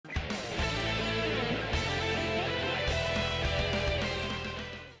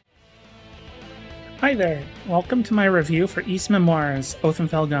Hi there, welcome to my review for Ys Memoires, Oath and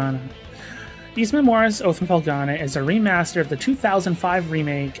Felghana. Ys Memoires, Oath and Felghana is a remaster of the 2005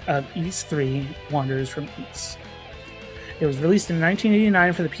 remake of Ys 3, Wanderers from Ys. It was released in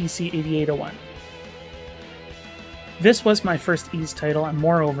 1989 for the PC 8801. This was my first Ys title and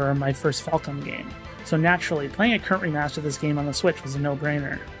moreover my first Falcom game, so naturally playing a current remaster of this game on the Switch was a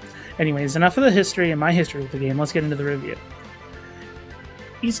no-brainer. Anyways, enough of the history and my history with the game, let's get into the review.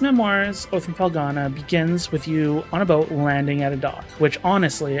 Ys Memoires, Oath and Felghana begins with you on a boat landing at a dock, which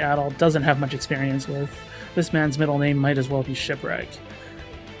honestly Adol doesn't have much experience with. This man's middle name might as well be Shipwreck.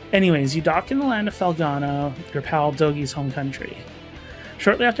 Anyways, you dock in the land of Felghana, your pal Dogi's home country.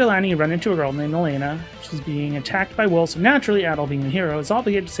 Shortly after landing, you run into a girl named Elena. She's being attacked by wolves, so naturally Adol, being the hero, is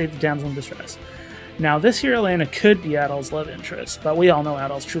obligated to save the damsel in distress. Now, this here Elena could be Adol's love interest, but we all know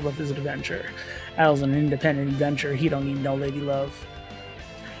Adol's true love is an adventure. Adol's an independent adventurer, he don't need no lady love.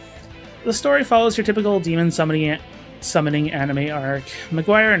 The story follows your typical demon summoning anime arc.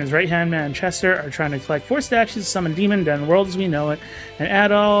 Maguire and his right-hand man Chester are trying to collect 4 statues to summon demon down the world as we know it, and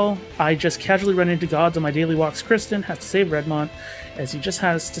Adol, I just casually run into gods on my daily walks. Kristen has to save Redmont, as he just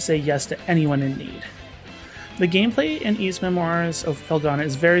has to say yes to anyone in need. The gameplay in Ys Memoires of Felghana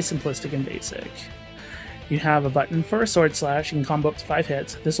is very simplistic and basic. You have a button for a sword slash, you can combo up to 5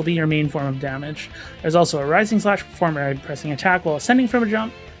 hits. This will be your main form of damage. There's also a rising slash performed by pressing attack while ascending from a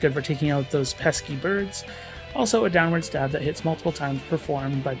jump, good for taking out those pesky birds. Also a downward stab that hits multiple times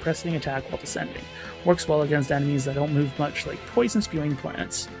performed by pressing attack while descending. Works well against enemies that don't move much, like poison spewing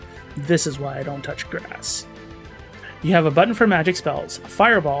plants. This is why I don't touch grass. You have a button for magic spells, a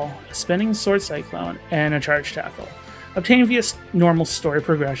fireball, a spinning sword cyclone, and a charge tackle. Obtained via normal story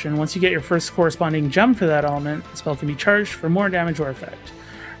progression, once you get your first corresponding gem for that element, the spell can be charged for more damage or effect.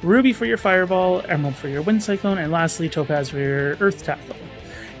 Ruby for your fireball, emerald for your wind cyclone, and lastly topaz for your earth tackle.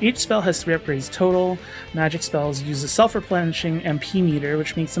 Each spell has 3 upgrades total. Magic spells use a self-replenishing MP meter,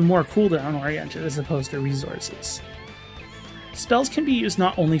 which makes them more cooldown oriented as opposed to resources. Spells can be used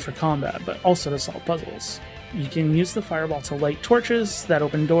not only for combat, but also to solve puzzles. You can use the fireball to light torches that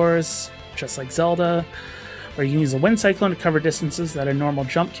open doors, just like Zelda, or you can use a wind cyclone to cover distances that a normal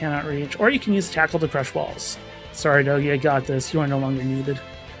jump cannot reach, or you can use tackle to crush walls. Sorry Dogi, I got this, you are no longer needed.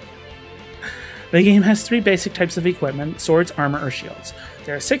 The game has 3 basic types of equipment: swords, armor, or shields.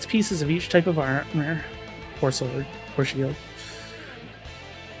 There are 6 pieces of each type of armor, or sword, or shield.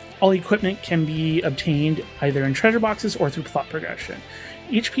 All equipment can be obtained either in treasure boxes or through plot progression.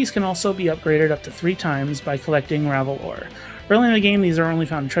 Each piece can also be upgraded up to 3 times by collecting Ravel ore. Early in the game, these are only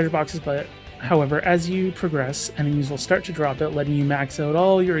found in treasure boxes, but however, as you progress, enemies will start to drop it, letting you max out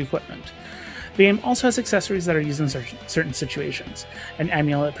all your equipment. The game also has accessories that are used in certain situations. An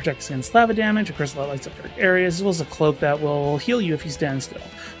amulet that protects against lava damage, a crystal that lights up dark areas, as well as a cloak that will heal you if you stand still,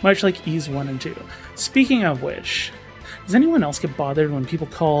 much like Ys 1 and 2. Speaking of which, does anyone else get bothered when people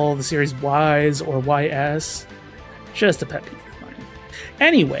call the series Ys or YS? Just a pet peeve of mine.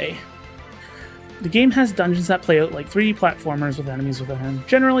 Anyway, the game has dungeons that play out like 3D platformers with enemies within.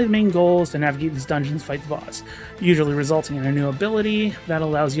 Generally, the main goal is to navigate these dungeons and fight the boss, usually resulting in a new ability that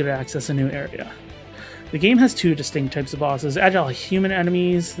allows you to access a new area. The game has 2 distinct types of bosses: agile human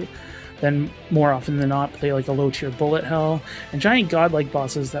enemies, then more often than not play like a low-tier bullet hell, and giant godlike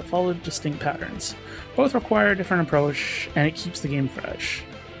bosses that follow distinct patterns. Both require a different approach, and it keeps the game fresh.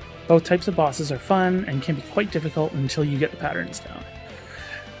 Both types of bosses are fun and can be quite difficult until you get the patterns down.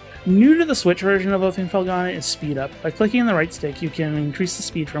 New to the Switch version of Oath and Felghana is speed up. By clicking on the right stick, you can increase the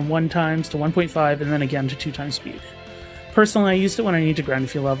speed from 1 times to 1.5 and then again to 2 times speed. Personally, I used it when I need to grind a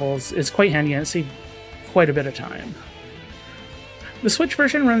few levels. It's quite handy and it saved quite a bit of time. The Switch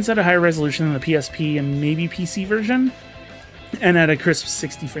version runs at a higher resolution than the PSP and maybe PC version, and at a crisp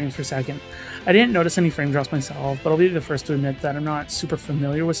 60 frames per second. I didn't notice any frame drops myself, but I'll be the first to admit that I'm not super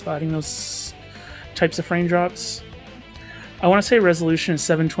familiar with spotting those types of frame drops. I want to say resolution is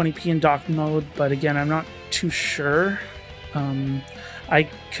 720p in dock mode, but again, I'm not too sure. I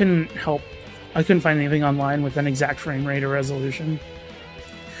couldn't find anything online with an exact frame rate or resolution.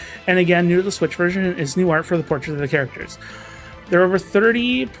 And again, new to the Switch version is new art for the portraits of the characters. There are over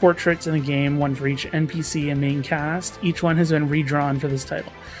 30 portraits in the game, one for each NPC and main cast. Each one has been redrawn for this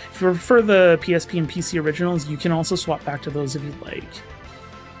title. If you prefer the PSP and PC originals, you can also swap back to those if you'd like.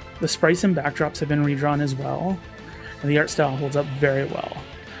 The sprites and backdrops have been redrawn as well, and the art style holds up very well.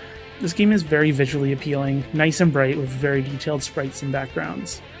 This game is very visually appealing, nice and bright with very detailed sprites and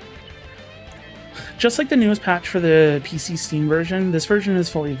backgrounds. Just like the newest patch for the PC Steam version, this version is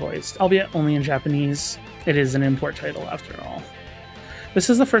fully voiced, albeit only in Japanese. It is an import title after all. This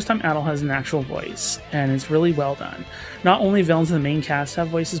is the first time Adol has an actual voice, and it's really well done. Not only villains in the main cast have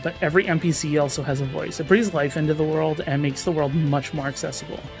voices, but every NPC also has a voice. It breathes life into the world and makes the world much more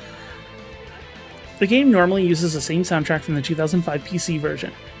accessible. The game normally uses the same soundtrack from the 2005 PC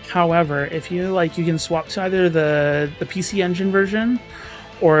version. However, if you like, you can swap to either the PC Engine version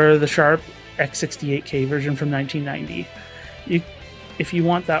or the Sharp X68K version from 1990. If you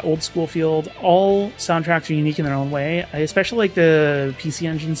want that old school feel, all soundtracks are unique in their own way. I especially like the PC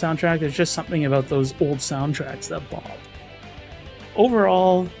Engine soundtrack. There's just something about those old soundtracks that bob.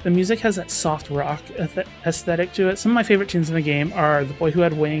 Overall, the music has that soft rock aesthetic to it. Some of my favorite tunes in the game are The Boy Who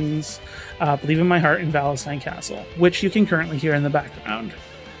Had Wings, Believe in My Heart, and Valentine Castle, which you can currently hear in the background.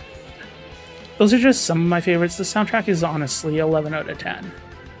 Those are just some of my favorites. The soundtrack is honestly 11 out of 10.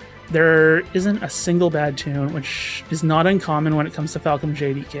 There isn't a single bad tune, which is not uncommon when it comes to Falcom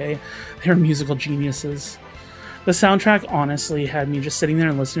JDK. They're musical geniuses. The soundtrack honestly had me just sitting there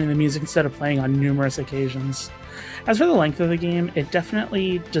and listening to the music instead of playing on numerous occasions. As for the length of the game, it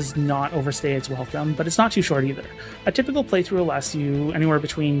definitely does not overstay its welcome, but it's not too short either. A typical playthrough will last you anywhere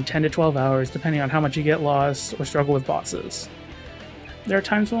between 10 to 12 hours, depending on how much you get lost or struggle with bosses. There are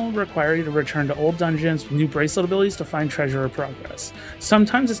times when it will require you to return to old dungeons with new bracelet abilities to find treasure or progress.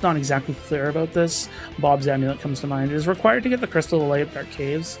 Sometimes it's not exactly clear about this. Bob's amulet comes to mind. It is required to get the crystal to light up dark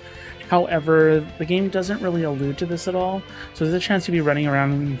caves. However, the game doesn't really allude to this at all, so there's a chance you'll be running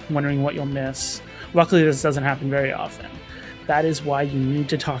around wondering what you'll miss. Luckily, this doesn't happen very often. That is why you need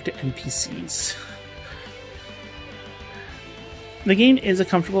to talk to NPCs. The game is a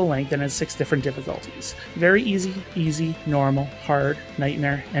comfortable length and has 6 different difficulties. Very easy, easy, normal, hard,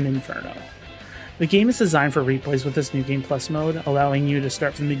 nightmare, and inferno. The game is designed for replays with this New Game Plus mode, allowing you to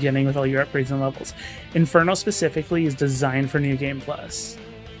start from the beginning with all your upgrades and levels. Inferno specifically is designed for New Game Plus.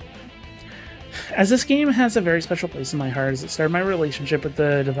 As this game has a very special place in my heart as it started my relationship with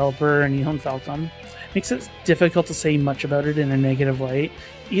the developer Nihon Falcom, it makes it difficult to say much about it in a negative light.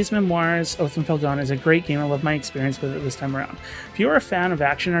 Ys Memoires, Oath and Felghana is a great game. I love my experience with it this time around. If you are a fan of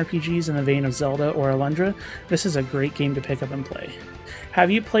action RPGs in the vein of Zelda or Alundra, this is a great game to pick up and play. Have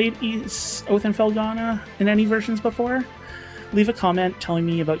you played Oath and Felghana in any versions before? Leave a comment telling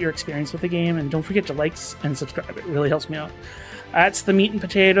me about your experience with the game, and don't forget to like and subscribe. It really helps me out. That's the meat and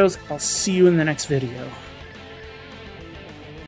potatoes. I'll see you in the next video.